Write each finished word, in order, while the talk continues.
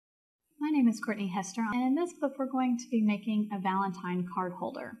name is Courtney Hester, and in this clip we're going to be making a Valentine card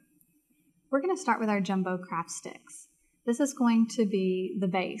holder. We're going to start with our jumbo craft sticks. This is going to be the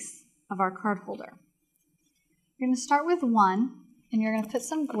base of our card holder. You're going to start with one, and you're going to put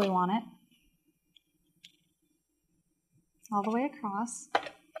some glue on it all the way across.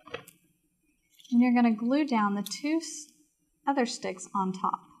 And you're going to glue down the two other sticks on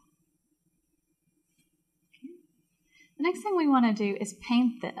top. Okay. The next thing we want to do is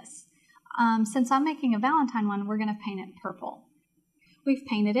paint this. Since I'm making a Valentine one, we're going to paint it purple. We've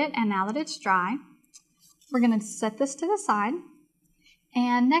painted it, and now that it's dry, we're going to set this to the side.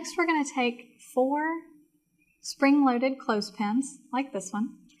 And next we're going to take 4 spring-loaded clothespins, like this one,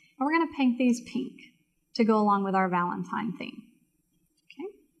 and we're going to paint these pink to go along with our Valentine theme. Okay.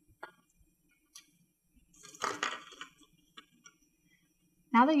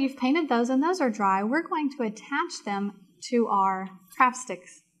 Now that you've painted those and those are dry, we're going to attach them to our craft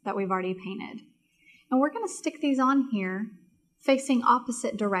sticks that we've already painted. And we're going to stick these on here facing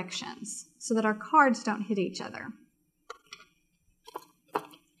opposite directions so that our cards don't hit each other.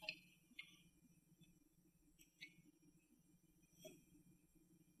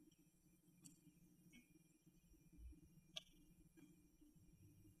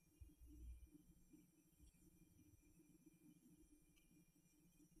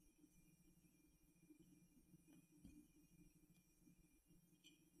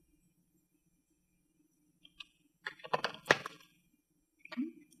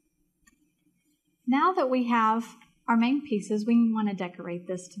 Now that we have our main pieces, we want to decorate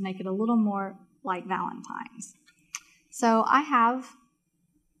this to make it a little more like Valentine's. So I have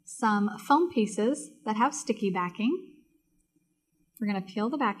some foam pieces that have sticky backing. We're going to peel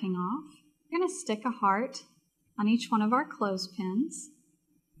the backing off. We're going to stick a heart on each one of our clothespins.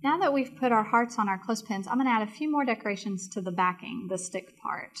 Now that we've put our hearts on our clothespins, I'm going to add a few more decorations to the backing, the stick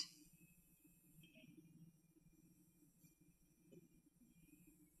part.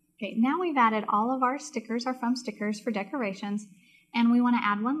 Okay, now we've added all of our stickers, our foam stickers for decorations, and we want to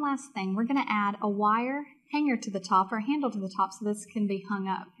add one last thing. We're going to add a wire hanger to the top or handle to the top so this can be hung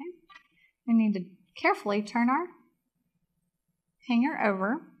up. Okay? We need to carefully turn our hanger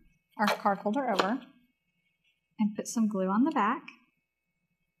over, our card holder over, and put some glue on the back.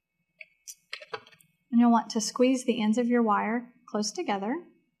 And you'll want to squeeze the ends of your wire close together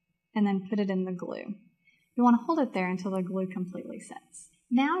and then put it in the glue. You want to hold it there until the glue completely sets.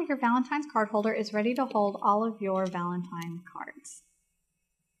 Now your Valentine's card holder is ready to hold all of your Valentine cards.